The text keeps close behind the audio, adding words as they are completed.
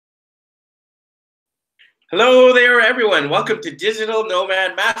Hello there, everyone. Welcome to Digital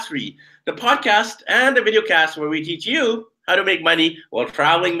Nomad Mastery, the podcast and the videocast where we teach you how to make money while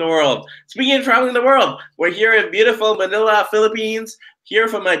traveling the world. Speaking of traveling the world, we're here in beautiful Manila, Philippines, here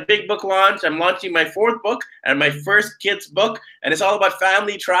for my big book launch. I'm launching my fourth book and my first kids book, and it's all about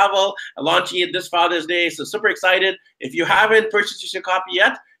family travel. I'm launching it this Father's Day, so super excited. If you haven't purchased your copy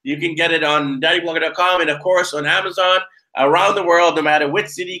yet, you can get it on daddyblogger.com and, of course, on Amazon. Around the world, no matter which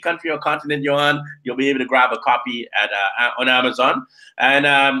city, country, or continent you're on, you'll be able to grab a copy on Amazon.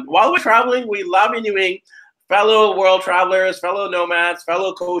 And while we're traveling, we love interviewing fellow world travelers, fellow nomads,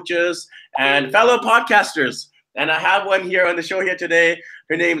 fellow coaches, and fellow podcasters. And I have one here on the show here today.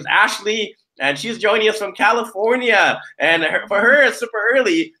 Her name's Ashley, and she's joining us from California. And for her, it's super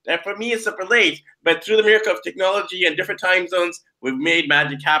early, and for me, it's super late. But through the miracle of technology and different time zones, we've made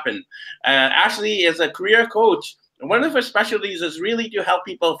magic happen. Ashley is a career coach. And one of her specialties is really to help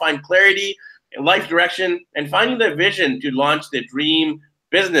people find clarity, life direction, and finding their vision to launch their dream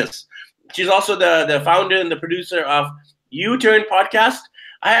business. She's also the founder and the producer of U-Turn podcast.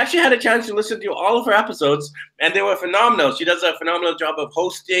 I actually had a chance to listen to all of her episodes, and they were phenomenal. She does a phenomenal job of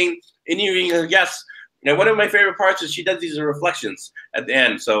hosting, interviewing her guests. And one of my favorite parts is she does these reflections at the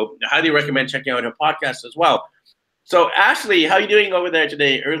end. So I highly recommend checking out her podcast as well. So Ashley, how are you doing over there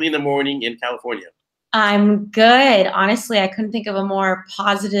today, early in the morning in California? I'm good. Honestly, I couldn't think of a more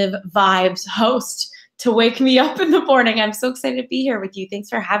positive vibes host to wake me up in the morning. I'm so excited to be here with you. Thanks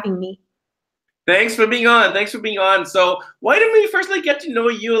for having me. Thanks for being on. So why don't we firstly get to know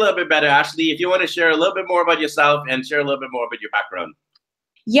you a little bit better, Ashley, if you want to share a little bit more about yourself and share a little bit more about your background.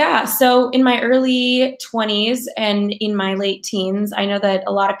 Yeah, so in my early 20s and in my late teens, I know that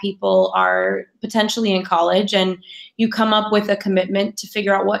a lot of people are potentially in college and you come up with a commitment to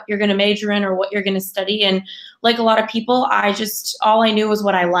figure out what you're going to major in or what you're going to study. And like a lot of people, all I knew was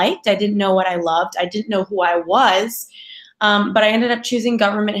what I liked. I didn't know what I loved. I didn't know who I was. But I ended up choosing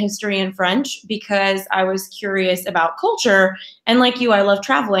government history and French because I was curious about culture. And like you, I love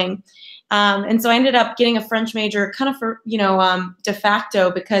traveling. And so I ended up getting a French major kind of for, de facto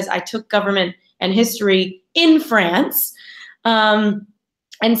because I took government and history in France.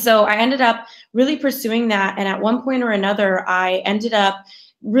 And so I ended up really pursuing that. And at one point or another, I ended up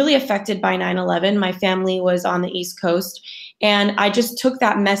really affected by 9/11. My family was on the East Coast. And I just took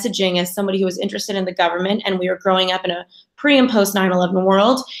that messaging as somebody who was interested in the government, and we were growing up in a pre and post 9/11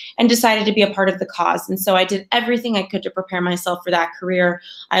 world, and decided to be a part of the cause. And so I did everything I could to prepare myself for that career.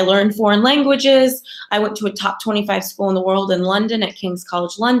 I learned foreign languages. I went to a top 25 school in the world in London at King's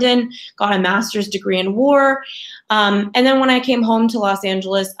College London, got a master's degree in war. And then when I came home to Los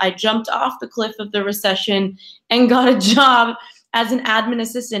Angeles, I jumped off the cliff of the recession and got a job as an admin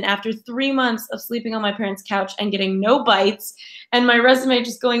assistant after 3 months of sleeping on my parents' couch and getting no bites, and my resume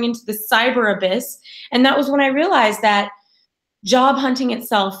just going into the cyber abyss. And that was when I realized that job hunting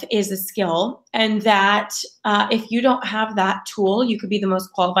itself is a skill, and that if you don't have that tool, you could be the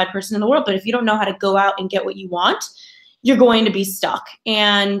most qualified person in the world, but if you don't know how to go out and get what you want, you're going to be stuck.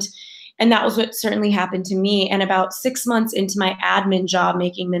 And that was what certainly happened to me. And about 6 months into my admin job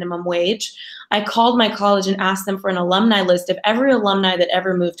making minimum wage, I called my college and asked them for an alumni list of every alumni that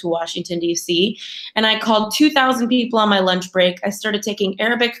ever moved to Washington, D.C. And I called 2,000 people on my lunch break. I started taking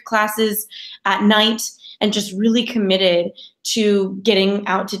Arabic classes at night and just really committed to getting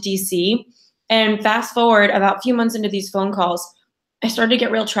out to D.C. And fast forward about a few months into these phone calls, I started to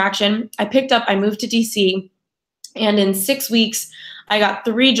get real traction. I moved to D.C. And in 6 weeks, I got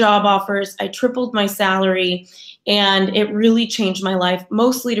 3 job offers. I tripled my salary. And it really changed my life,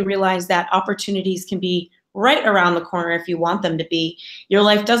 mostly to realize that opportunities can be right around the corner if you want them to be. Your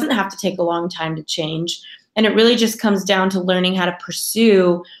life doesn't have to take a long time to change. And it really just comes down to learning how to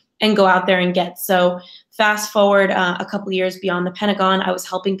pursue and go out there and get. So fast forward a couple of years beyond the Pentagon, I was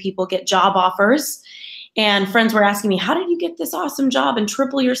helping people get job offers. And friends were asking me, how did you get this awesome job and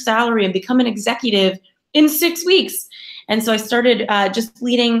triple your salary and become an executive in 6 weeks? And so I started just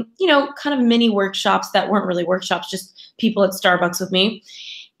leading, kind of mini workshops that weren't really workshops, just people at Starbucks with me.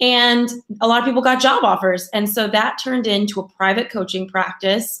 And a lot of people got job offers. And so that turned into a private coaching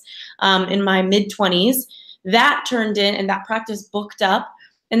practice in my mid-20s. That turned in, and that practice booked up.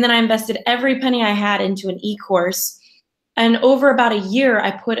 And then I invested every penny I had into an e-course. And over about a year,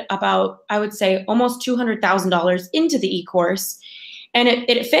 I put about, I would say, almost $200,000 into the e-course. And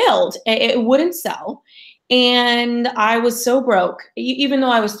it failed. It wouldn't sell. And I was so broke, even though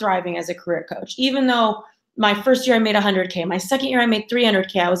I was thriving as a career coach, even though my first year I made 100K, my second year I made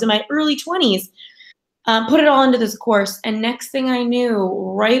 300K, I was in my early 20s, put it all into this course. And next thing I knew,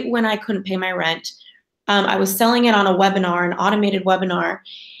 right when I couldn't pay my rent, I was selling it on a webinar, an automated webinar.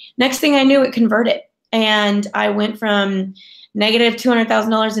 Next thing I knew, it converted. And I went from negative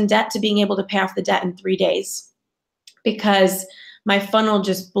 $200,000 in debt to being able to pay off the debt in 3 days because my funnel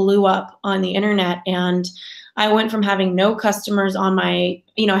just blew up on the internet. And I went from having no customers on my,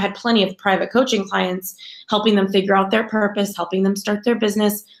 I had plenty of private coaching clients, helping them figure out their purpose, helping them start their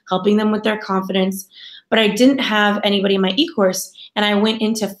business, helping them with their confidence. But I didn't have anybody in my e-course. And I went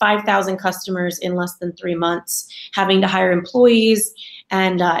into 5,000 customers in less than 3 months, having to hire employees.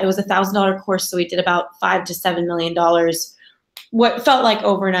 And it was a $1,000 course. So we did about $5 to $7 million, what felt like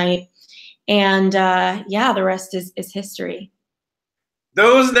overnight. And yeah, the rest is history.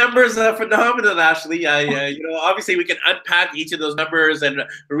 Those numbers are phenomenal, Ashley. Obviously we can unpack each of those numbers and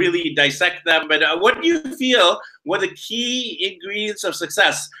really dissect them. But what do you feel were the key ingredients of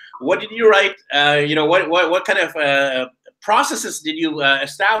success? What did you write? What kind of processes did you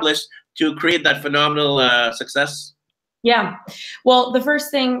establish to create that phenomenal success? Yeah. Well, the first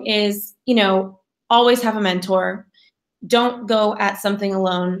thing is, always have a mentor. Don't go at something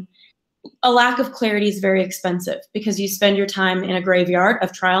alone. A lack of clarity is very expensive because you spend your time in a graveyard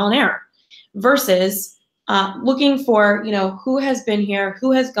of trial and error versus looking for, who has been here,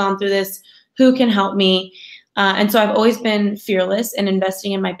 who has gone through this, who can help me. And so I've always been fearless in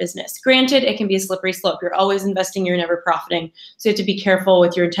investing in my business. Granted, it can be a slippery slope. You're always investing, you're never profiting. So you have to be careful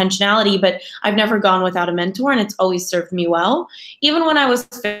with your intentionality, but I've never gone without a mentor and it's always served me well. Even when I was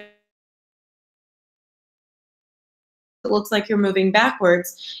it looks like you're moving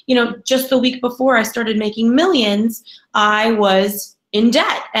backwards. Just the week before I started making millions, I was in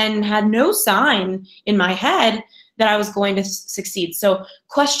debt and had no sign in my head that I was going to succeed. So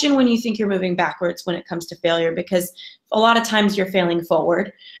question when you think you're moving backwards when it comes to failure, because a lot of times you're failing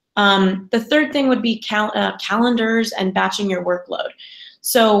forward. The third thing would be calendars and batching your workload.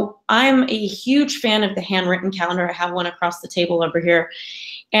 So I'm a huge fan of the handwritten calendar. I have one across the table over here,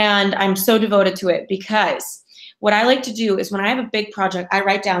 and I'm so devoted to it because what I like to do is when I have a big project, I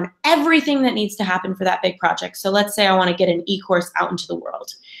write down everything that needs to happen for that big project. So let's say I want to get an e-course out into the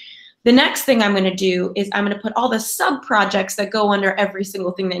world. The next thing I'm going to do is I'm going to put all the sub-projects that go under every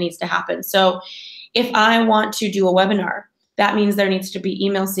single thing that needs to happen. So if I want to do a webinar, that means there needs to be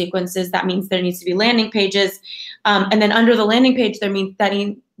email sequences. That means there needs to be landing pages. And then under the landing page,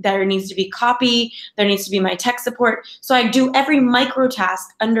 there needs to be copy. There needs to be my tech support. So I do every micro task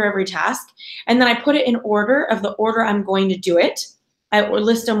under every task. And then I put it in order of the order I'm going to do it. I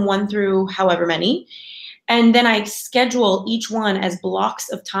list them 1 through however many. And then I schedule each one as blocks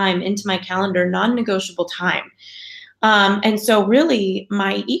of time into my calendar, non-negotiable time. And so really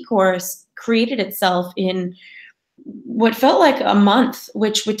my e-course created itself in what felt like a month,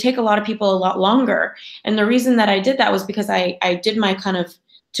 which would take a lot of people a lot longer. And the reason that I did that was because I did my kind of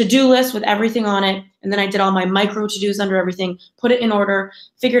to-do list with everything on it. And then I did all my micro to-dos under everything, put it in order,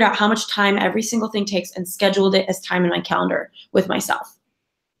 figured out how much time every single thing takes and scheduled it as time in my calendar with myself.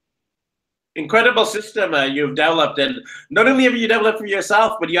 Incredible system you've developed, and not only have you developed for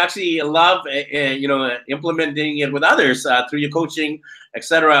yourself, but you actually love implementing it with others through your coaching,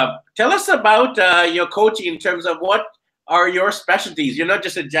 etc. Tell us about your coaching in terms of what are your specialties. You're not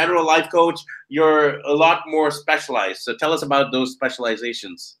just a general life coach, you're a lot more specialized. So tell us about those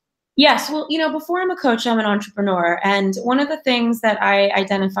specializations. Yes, well, before I'm a coach, I'm an entrepreneur, and one of the things that I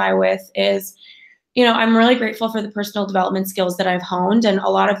identify with is I'm really grateful for the personal development skills that I've honed, and a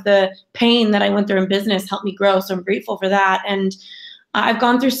lot of the pain that I went through in business helped me grow. So I'm grateful for that. And I've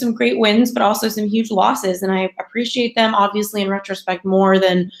gone through some great wins, but also some huge losses. And I appreciate them, obviously, in retrospect, more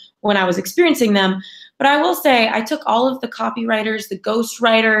than when I was experiencing them. But I will say I took all of the copywriters, the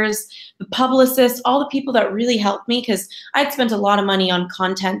ghostwriters, the publicists, all the people that really helped me, because I'd spent a lot of money on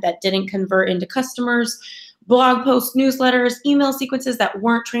content that didn't convert into customers, blog posts, newsletters, email sequences that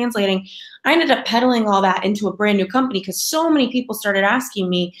weren't translating. I ended up peddling all that into a brand new company because so many people started asking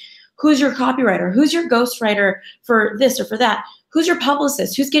me, who's your copywriter? Who's your ghostwriter for this or for that? Who's your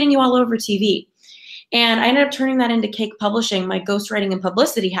publicist? Who's getting you all over TV? And I ended up turning that into Cake Publishing, my ghostwriting and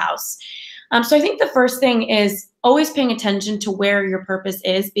publicity house. So I think the first thing is always paying attention to where your purpose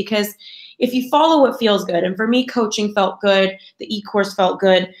is, because if you follow what feels good, and for me, coaching felt good, the e-course felt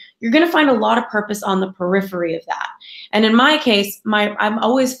good, you're going to find a lot of purpose on the periphery of that. And in my case, I'm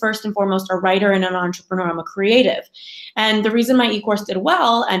always first and foremost a writer and an entrepreneur. I'm a creative. And the reason my e-course did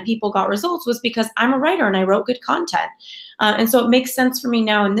well and people got results was because I'm a writer and I wrote good content. And so it makes sense for me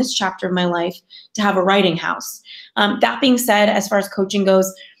now in this chapter of my life to have a writing house. That being said, as far as coaching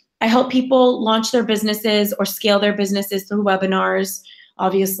goes, I help people launch their businesses or scale their businesses through webinars.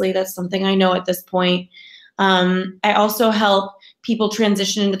 Obviously, that's something I know at this point. I also help people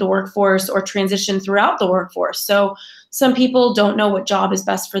transition into the workforce or transition throughout the workforce. So Some people don't know what job is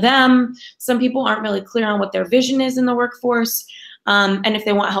best for them. Some people aren't really clear on what their vision is in the workforce. And if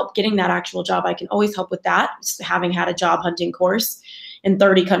they want help getting that actual job, I can always help with that, just having had a job hunting course in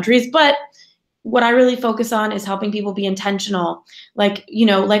 30 countries. But what I really focus on is helping people be intentional. Like,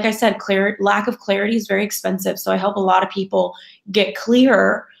 like I said, lack of clarity is very expensive. So I help a lot of people get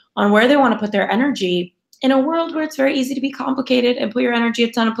clear on where they want to put their energy in a world where it's very easy to be complicated and put your energy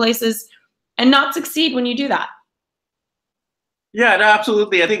a ton of places and not succeed when you do that. Yeah, no,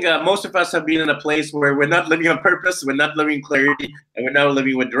 absolutely. I think most of us have been in a place where we're not living on purpose, we're not living clarity, and we're not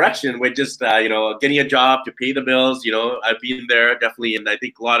living with direction. We're just, getting a job to pay the bills. I've been there definitely, and I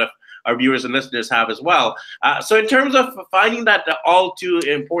think a lot of our viewers and listeners have as well. So in terms of finding that all too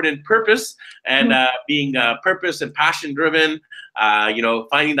important purpose and being purpose and passion driven,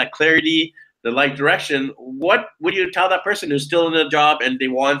 finding that clarity, the life direction, what would you tell that person who's still in a job and they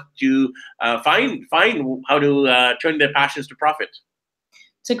want to find how to turn their passions to profit?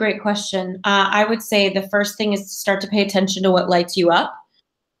 It's a great question. I would say the first thing is to start to pay attention to what lights you up.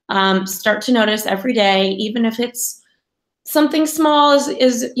 Start to notice every day, even if it's something small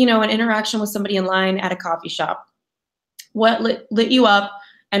is an interaction with somebody in line at a coffee shop. What lit you up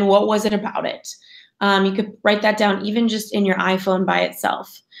and what was it about it? You could write that down even just in your iPhone by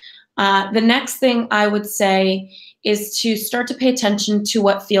itself. The next thing I would say is to start to pay attention to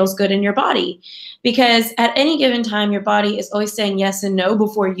what feels good in your body, because at any given time, your body is always saying yes and no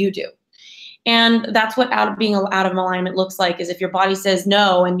before you do. And that's what being out of alignment looks like, is if your body says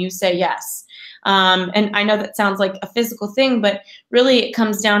no and you say yes. And I know that sounds like a physical thing, but really it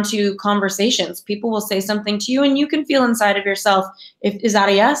comes down to conversations. People will say something to you and you can feel inside of yourself, is that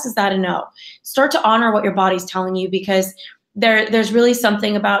a yes? Is that a no? Start to honor what your body's telling you, because there's really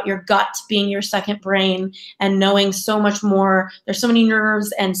something about your gut being your second brain and knowing so much more. There's so many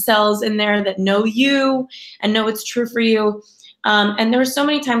nerves and cells in there that know you and know it's true for you. And there were so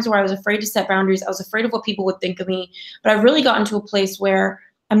many times where I was afraid to set boundaries. I was afraid of what people would think of me, but I've really gotten to a place where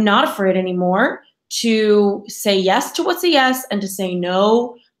I'm not afraid anymore to say yes to what's a yes and to say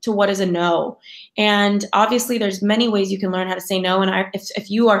no to what is a no. And obviously there's many ways you can learn how to say no. And if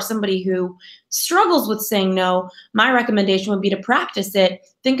you are somebody who struggles with saying no, my recommendation would be to practice it.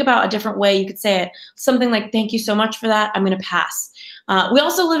 Think about a different way you could say it. Something like, thank you so much for that, I'm going to pass. We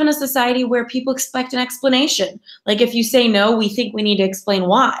also live in a society where people expect an explanation. Like if you say no, we think we need to explain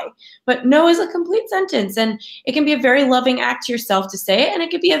why. But no is a complete sentence, and it can be a very loving act to yourself to say it, and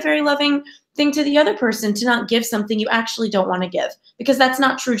it could be a very loving thing to the other person to not give something you actually don't want to give, because that's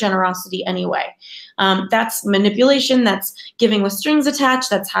not true generosity anyway. That's manipulation, that's giving with strings attached,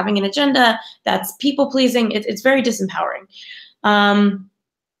 that's having an agenda, that's people pleasing. It's very disempowering.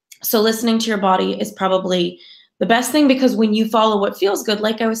 So listening to your body is probably the best thing, because when you follow what feels good,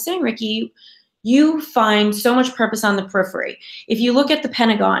 like I was saying, Ricky, you find so much purpose on the periphery. If you look at the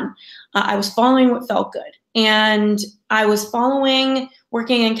Pentagon, I was following what felt good, and I was following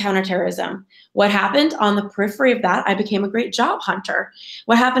working in counterterrorism. What happened on the periphery of that? I became a great job hunter.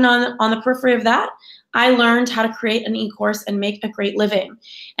 What happened on the periphery of that? I learned how to create an e-course and make a great living.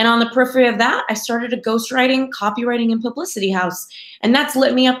 And on the periphery of that, I started a ghostwriting, copywriting, and publicity house. And that's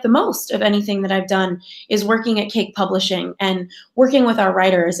lit me up the most of anything that I've done, is working at Cake Publishing and working with our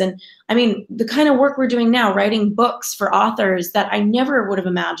writers. And I mean, the kind of work we're doing now, writing books for authors that I never would have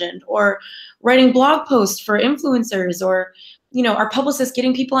imagined, or writing blog posts for influencers, or our publicist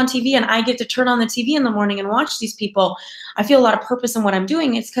getting people on TV, and I get to turn on the TV in the morning and watch these people. I feel a lot of purpose in what I'm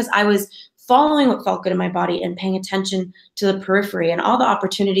doing. It's because I was following what felt good in my body and paying attention to the periphery, and all the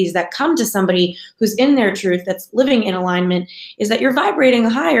opportunities that come to somebody who's in their truth, that's living in alignment, is that you're vibrating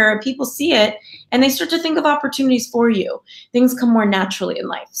higher, people see it, and they start to think of opportunities for you. Things come more naturally in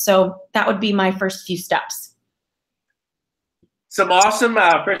life. So that would be my first few steps. Some awesome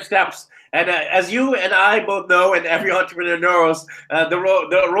first steps. And as you and I both know, and every entrepreneur knows, the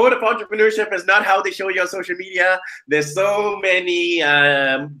road of entrepreneurship is not how they show you on social media. There's so many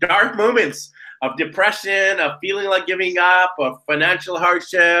dark moments of depression, of feeling like giving up, of financial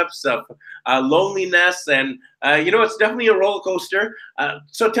hardships, of loneliness, and it's definitely a roller coaster.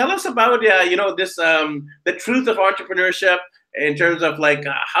 So tell us about this the truth of entrepreneurship, in terms of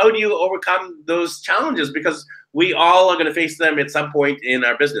how do you overcome those challenges, because we all are going to face them at some point in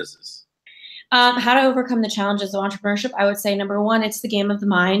our businesses. How to overcome the challenges of entrepreneurship, I would say, number one, it's the game of the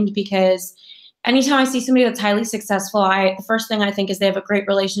mind, because anytime I see somebody that's highly successful, the first thing I think is they have a great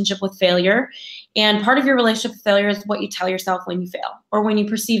relationship with failure. And part of your relationship with failure is what you tell yourself when you fail, or when you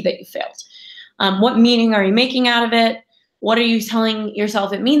perceive that you failed. What meaning are you making out of it? What are you telling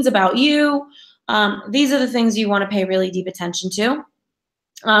yourself it means about you? These are the things you want to pay really deep attention to.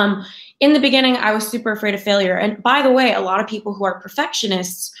 In the beginning, I was super afraid of failure. And by the way, a lot of people who are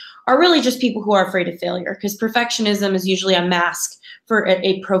perfectionists are really just people who are afraid of failure, because perfectionism is usually a mask for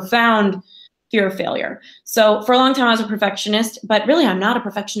a profound fear of failure. So for a long time, I was a perfectionist, but really I'm not a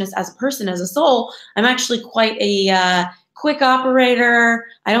perfectionist as a person, as a soul. I'm actually quite a quick operator.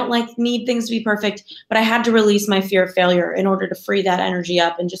 I don't need things to be perfect, but I had to release my fear of failure in order to free that energy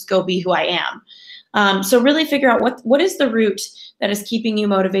up and just go be who I am. So really figure out what is the root that is keeping you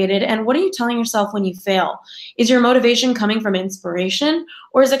motivated, and what are you telling yourself when you fail? Is your motivation coming from inspiration,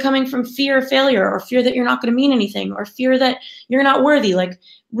 or is it coming from fear of failure, or fear that you're not going to mean anything, or fear that you're not worthy? Like,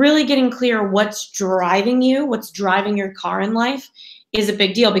 really getting clear what's driving you, what's driving your car in life is a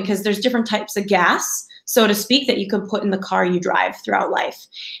big deal, because there's different types of gas, so to speak, that you can put in the car you drive throughout life.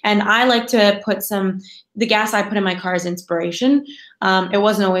 And I like to put the gas I put in my car is inspiration. It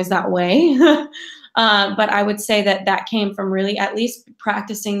wasn't always that way. But I would say that came from really at least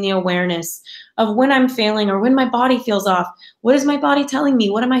practicing the awareness of when I'm failing or when my body feels off. What is my body telling me?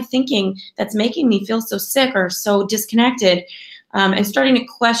 What am I thinking that's making me feel so sick or so disconnected? And starting to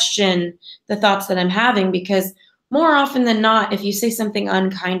question the thoughts that I'm having, because more often than not, if you say something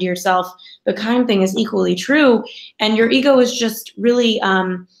unkind to yourself, the kind thing is equally true. And your ego is just really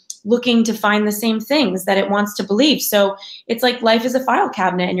looking to find the same things that it wants to believe. So it's like life is a file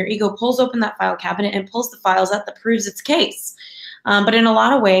cabinet, and your ego pulls open that file cabinet and pulls the files out that proves its case. But in a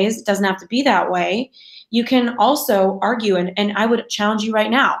lot of ways, it doesn't have to be that way. You can also argue, and I would challenge you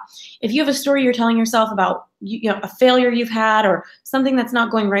right now. If you have a story you're telling yourself about a failure you've had or something that's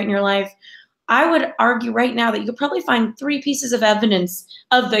not going right in your life, I would argue right now that you could probably find 3 pieces of evidence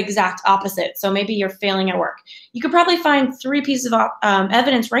of the exact opposite. So maybe you're failing at work. You could probably find 3 pieces of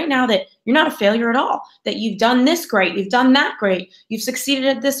evidence right now that you're not a failure at all, that you've done this great, you've done that great, you've succeeded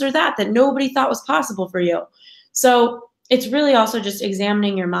at this or that nobody thought was possible for you. So it's really also just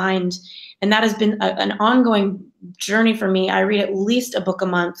examining your mind. And that has been an ongoing journey for me. I read at least a book a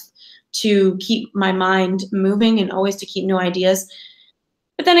month to keep my mind moving and always to keep new ideas.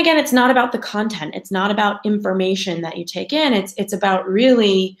 But then again, it's not about the content. It's not about information that you take in. It's about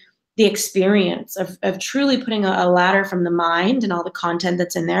really the experience of truly putting a ladder from the mind and all the content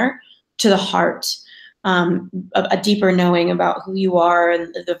that's in there to the heart, a deeper knowing about who you are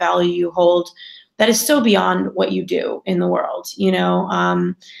and the value you hold that is so beyond what you do in the world.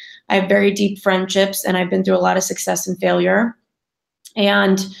 I have very deep friendships, and I've been through a lot of success and failure.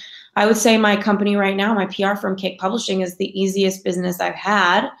 And I would say my company right now, my PR firm, Cake Publishing, is the easiest business I've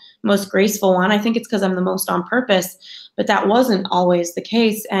had, most graceful one. I think it's because I'm the most on purpose, but that wasn't always the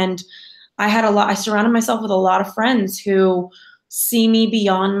case. And I surrounded myself with a lot of friends who see me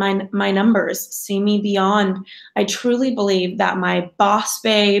beyond my numbers, see me beyond. I truly believe that my boss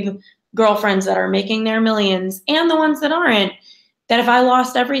babe girlfriends that are making their millions, and the ones that aren't, that if I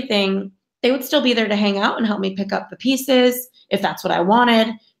lost everything, they would still be there to hang out and help me pick up the pieces if that's what I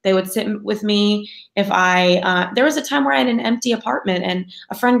wanted. They would sit with me if there was a time where I had an empty apartment and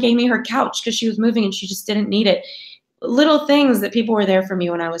a friend gave me her couch because she was moving and she just didn't need it. Little things that people were there for me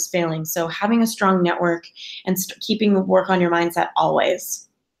when I was failing. So having a strong network and keeping the work on your mindset always.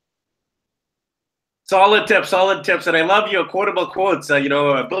 Solid tips. And I love your quotable quotes,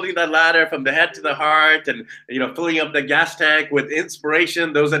 building that ladder from the head to the heart, and, filling up the gas tank with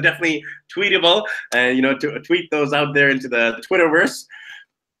inspiration. Those are definitely tweetable, and, to tweet those out there into the Twitterverse.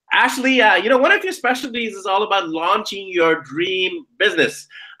 Ashley, one of your specialties is all about launching your dream business.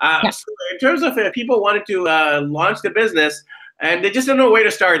 So in terms of people wanting to launch the business and they just don't know where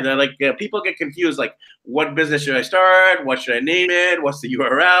to start, people get confused, like, what business should I start? What should I name it? What's the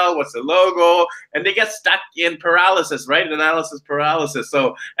URL? What's the logo? And they get stuck in paralysis, right? Analysis paralysis.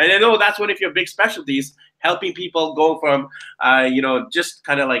 So, and I know that's one of your big specialties, helping people go from, just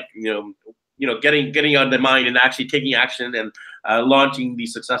kind of like, getting on their mind and actually taking action and launching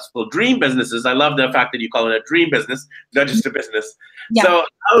these successful dream businesses. I love the fact that you call it a dream business, not just a business. Yeah. So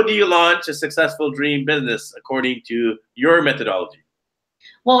how do you launch a successful dream business according to your methodology?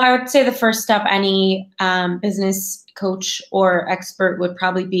 Well, I would say the first step any business coach or expert would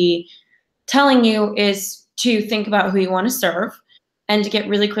probably be telling you is to think about who you want to serve and to get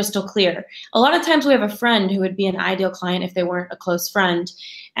really crystal clear. A lot of times we have a friend who would be an ideal client if they weren't a close friend.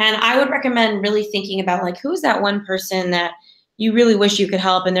 And I would recommend really thinking about, like, who's that one person that you really wish you could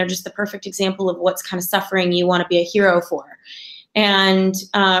help, and they're just the perfect example of what's kind of suffering you want to be a hero for. And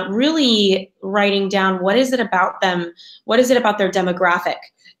really writing down, what is it about them? What is it about their demographic?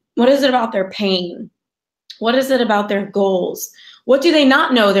 What is it about their pain? What is it about their goals? What do they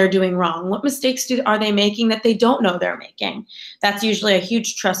not know they're doing wrong? What mistakes are they making that they don't know they're making? That's usually a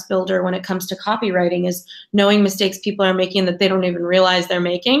huge trust builder when it comes to copywriting, is knowing mistakes people are making that they don't even realize they're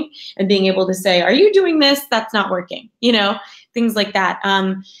making, and being able to say, are you doing this? That's not working, things like that.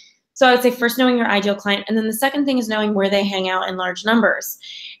 So I would say first knowing your ideal client. And then the second thing is knowing where they hang out in large numbers.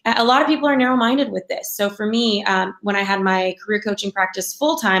 A lot of people are narrow-minded with this. So for me, when I had my career coaching practice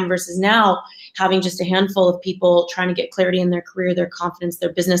full-time versus now having just a handful of people trying to get clarity in their career, their confidence,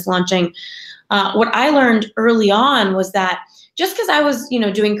 their business launching, what I learned early on was that just because I was,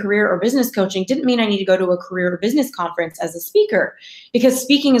 doing career or business coaching didn't mean I need to go to a career or business conference as a speaker, because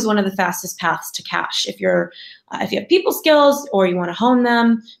speaking is one of the fastest paths to cash. If you have people skills or you want to hone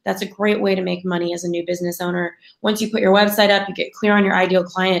them, that's a great way to make money as a new business owner. Once you put your website up, you get clear on your ideal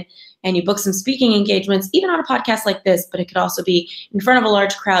client, and you book some speaking engagements, even on a podcast like this, but it could also be in front of a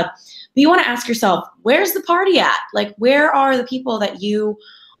large crowd. But you want to ask yourself, where's the party at? Like, where are the people that you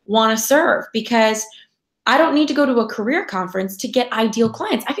want to serve? Because I don't need to go to a career conference to get ideal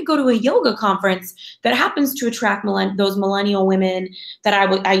clients. I could go to a yoga conference that happens to attract those millennial women that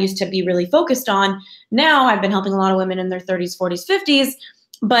I used to be really focused on. Now I've been helping a lot of women in their 30s, 40s, 50s,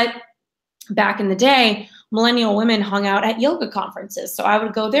 but back in the day, millennial women hung out at yoga conferences. So I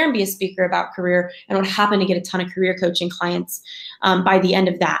would go there and be a speaker about career, and would happen to get a ton of career coaching clients by the end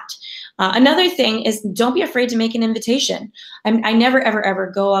of that. Another thing is, don't be afraid to make an invitation. I never, ever, ever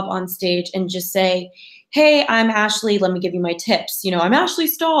go up on stage and just say, hey, I'm Ashley, let me give you my tips. I'm Ashley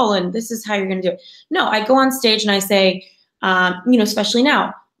Stahl, and this is how you're gonna do it. No, I go on stage and I say, especially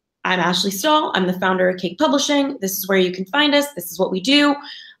now, I'm Ashley Stahl, I'm the founder of Cake Publishing. This is where you can find us. This is what we do.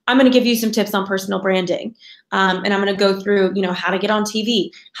 I'm gonna give you some tips on personal branding. And I'm gonna go through, how to get on TV,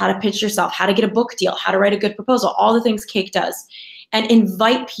 how to pitch yourself, how to get a book deal, how to write a good proposal, all the things Cake does. And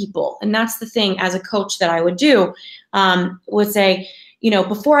invite people. And that's the thing as a coach that I would do, would say,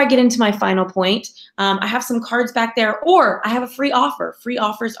 before I get into my final point, I have some cards back there, or I have a free offer. Free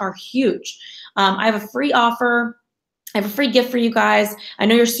offers are huge. I have a free offer. I have a free gift for you guys. I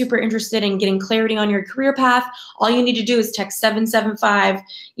know you're super interested in getting clarity on your career path. All you need to do is text 775,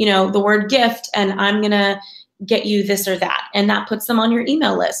 the word gift, and I'm going to get you this or that. And that puts them on your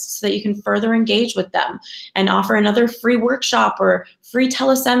email list so that you can further engage with them, and offer another free workshop or free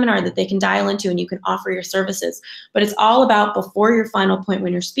teleseminar that they can dial into, and you can offer your services. But it's all about, before your final point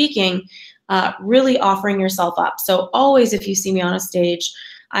when you're speaking, really offering yourself up. So always, if you see me on a stage,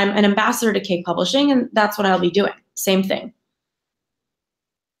 I'm an ambassador to Cake Publishing, and that's what I'll be doing. Same thing.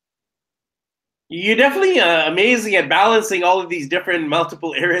 You're definitely amazing at balancing all of these different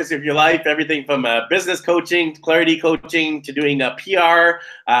multiple areas of your life, everything from business coaching, clarity coaching, to doing a PR,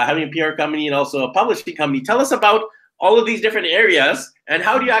 having a PR company, and also a publishing company. Tell us about all of these different areas, and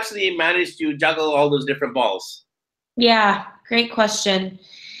how do you actually manage to juggle all those different balls? Yeah, great question.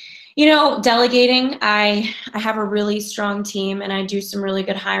 Delegating, I have a really strong team, and I do some really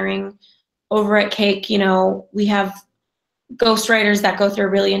good hiring over at Cake. We have ghostwriters that go through a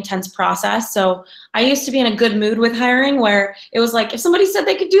really intense process. So I used to be in a good mood with hiring, where it was like, if somebody said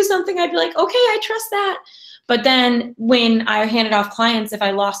they could do something, I'd be like, okay, I trust that. But then when I handed off clients, if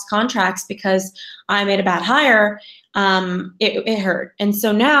I lost contracts because I made a bad hire, it hurt. And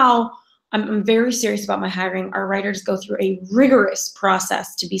so now I'm very serious about my hiring. Our writers go through a rigorous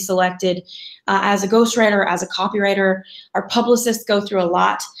process to be selected as a ghostwriter, as a copywriter. Our publicists go through a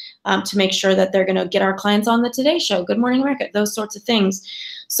lot to make sure that they're going to get our clients on the Today Show, Good Morning America, those sorts of things.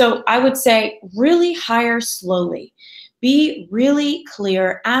 So I would say, really hire slowly. Be really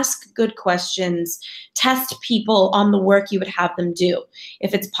clear, ask good questions, test people on the work you would have them do,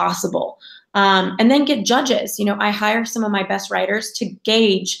 if it's possible. And then get judges. I hire some of my best writers to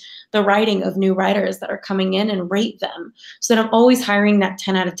gauge the writing of new writers that are coming in and rate them, so that I'm always hiring that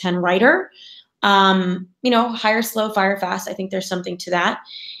 10 out of 10 writer. Hire slow, fire fast. I think there's something to that.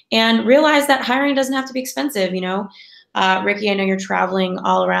 And realize that hiring doesn't have to be expensive. Ricky, I know you're traveling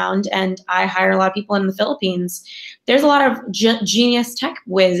all around, and I hire a lot of people in the Philippines. There's a lot of genius tech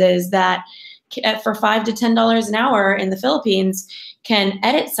whizzes that for $5 to $10 an hour in the Philippines can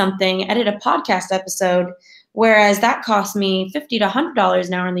edit a podcast episode, whereas that costs me $50 to $100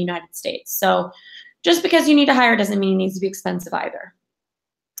 an hour in the United States. So just because you need to hire doesn't mean it needs to be expensive either.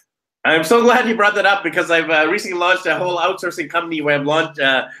 I'm so glad you brought that up, because I've recently launched a whole outsourcing company where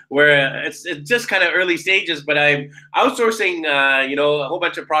where it's just kind of early stages, but I'm outsourcing a whole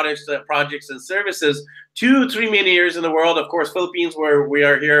bunch of projects and services to 3 main areas in the world. Of course, Philippines, where we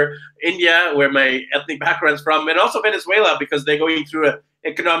are here, India, where my ethnic background's from, and also Venezuela, because they're going through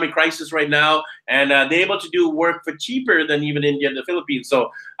economic crisis right now, and they're able to do work for cheaper than even India and the Philippines.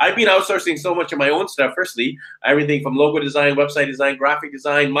 So I've been outsourcing so much of my own stuff. Firstly, everything from logo design, website design, graphic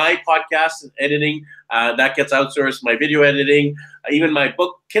design, my podcast editing, that gets outsourced, my video editing, even my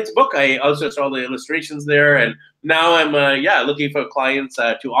kids book, I outsource all the illustrations there. And now I'm looking for clients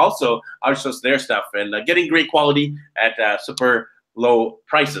to also outsource their stuff and getting great quality at super low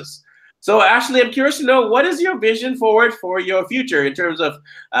prices. So Ashley, I'm curious to know, what is your vision forward for your future in terms of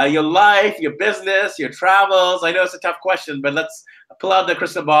your life, your business, your travels? I know it's a tough question, but let's pull out the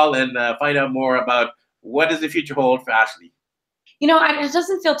crystal ball and find out more about what does the future hold for Ashley. You know, it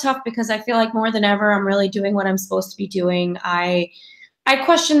doesn't feel tough because I feel like more than ever, I'm really doing what I'm supposed to be doing. I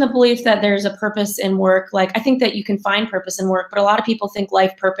question the belief that there's a purpose in work. Like, I think that you can find purpose in work, but a lot of people think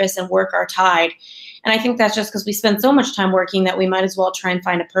life purpose and work are tied. And I think that's just because we spend so much time working that we might as well try and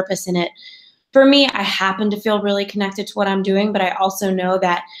find a purpose in it. For me, I happen to feel really connected to what I'm doing, but I also know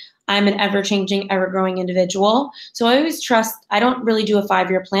that I'm an ever-changing, ever-growing individual. So I always trust, I don't really do a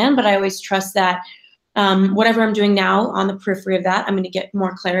 5-year plan, but I always trust that whatever I'm doing now, on the periphery of that, I'm going to get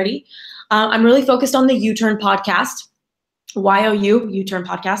more clarity. I'm really focused on the U-Turn podcast, YOU, U-Turn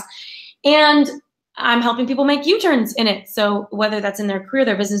podcast. And I'm helping people make U-turns in it. So whether that's in their career,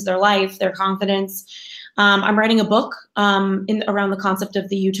 their business, their life, their confidence. I'm writing a book around the concept of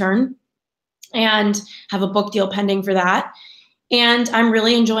the U-turn and have a book deal pending for that. And I'm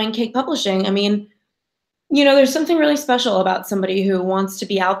really enjoying Cake Publishing. I mean, you know, there's something really special about somebody who wants to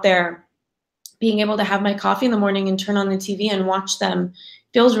be out there, being able to have my coffee in the morning and turn on the TV and watch them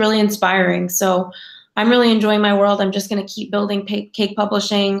feels really inspiring. So I'm really enjoying my world. I'm just going to keep building Cake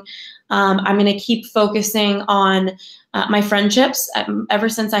Publishing. I'm going to keep focusing on my friendships. Ever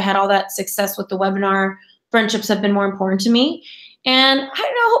since I had all that success with the webinar, friendships have been more important to me. And I don't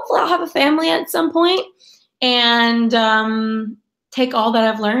know, hopefully I'll have a family at some point and take all that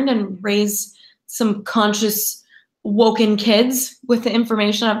I've learned and raise some conscious, woken kids with the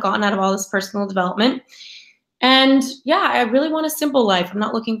information I've gotten out of all this personal development. And yeah, I really want a simple life. I'm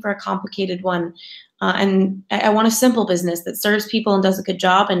not looking for a complicated one. And I want a simple business that serves people and does a good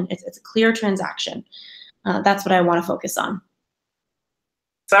job, and it's a clear transaction. That's what I want to focus on.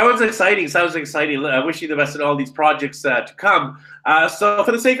 Sounds exciting. Sounds exciting. I wish you the best in all these projects to come. So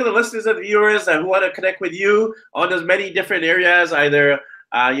for the sake of the listeners and viewers who want to connect with you on those many different areas, either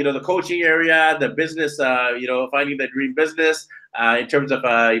the coaching area, the business, finding the dream business, in terms of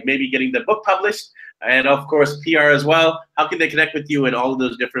maybe getting the book published, and of course PR as well, how can they connect with you in all of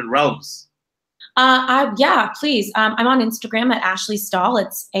those different realms? Yeah, please. I'm on Instagram at Ashley Stahl.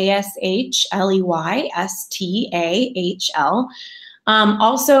 It's ASHLEYSTAHL.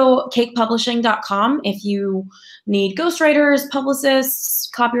 Also, cakepublishing.com. If you need ghostwriters, publicists,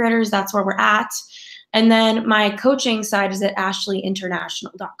 copywriters, that's where we're at. And then my coaching side is at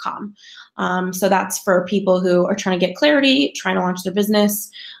ashleyinternational.com. So that's for people who are trying to get clarity, trying to launch their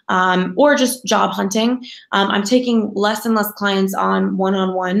business, or just job hunting. I'm taking less and less clients on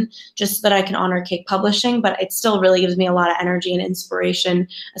one-on-one just so that I can honor Cake Publishing, but it still really gives me a lot of energy and inspiration,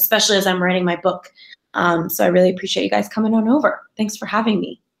 especially as I'm writing my book. So I really appreciate you guys coming on over. Thanks for having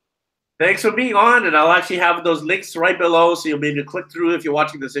me. Thanks for being on, and I'll actually have those links right below, so you'll be able to click through if you're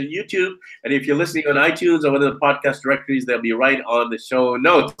watching this on YouTube, and if you're listening on iTunes or one of the podcast directories, they'll be right on the show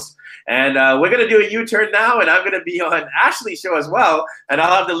notes. And we're going to do a U-turn now, and I'm going to be on Ashley's show as well, and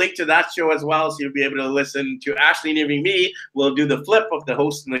I'll have the link to that show as well, so you'll be able to listen to Ashley interviewing me. We'll do the flip of the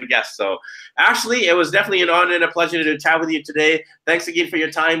host and the guest. So, Ashley, it was definitely an honor and a pleasure to chat with you today. Thanks again for your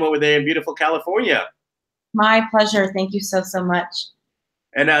time over there in beautiful California. My pleasure. Thank you so, so much.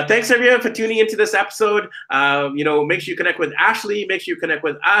 And thanks everyone for tuning into this episode. Make sure you connect with Ashley. Make sure you connect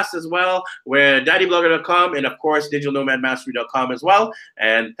with us as well. We're daddyblogger.com and of course digitalnomadmastery.com as well.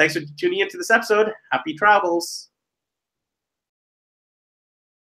 And thanks for tuning into this episode. Happy travels.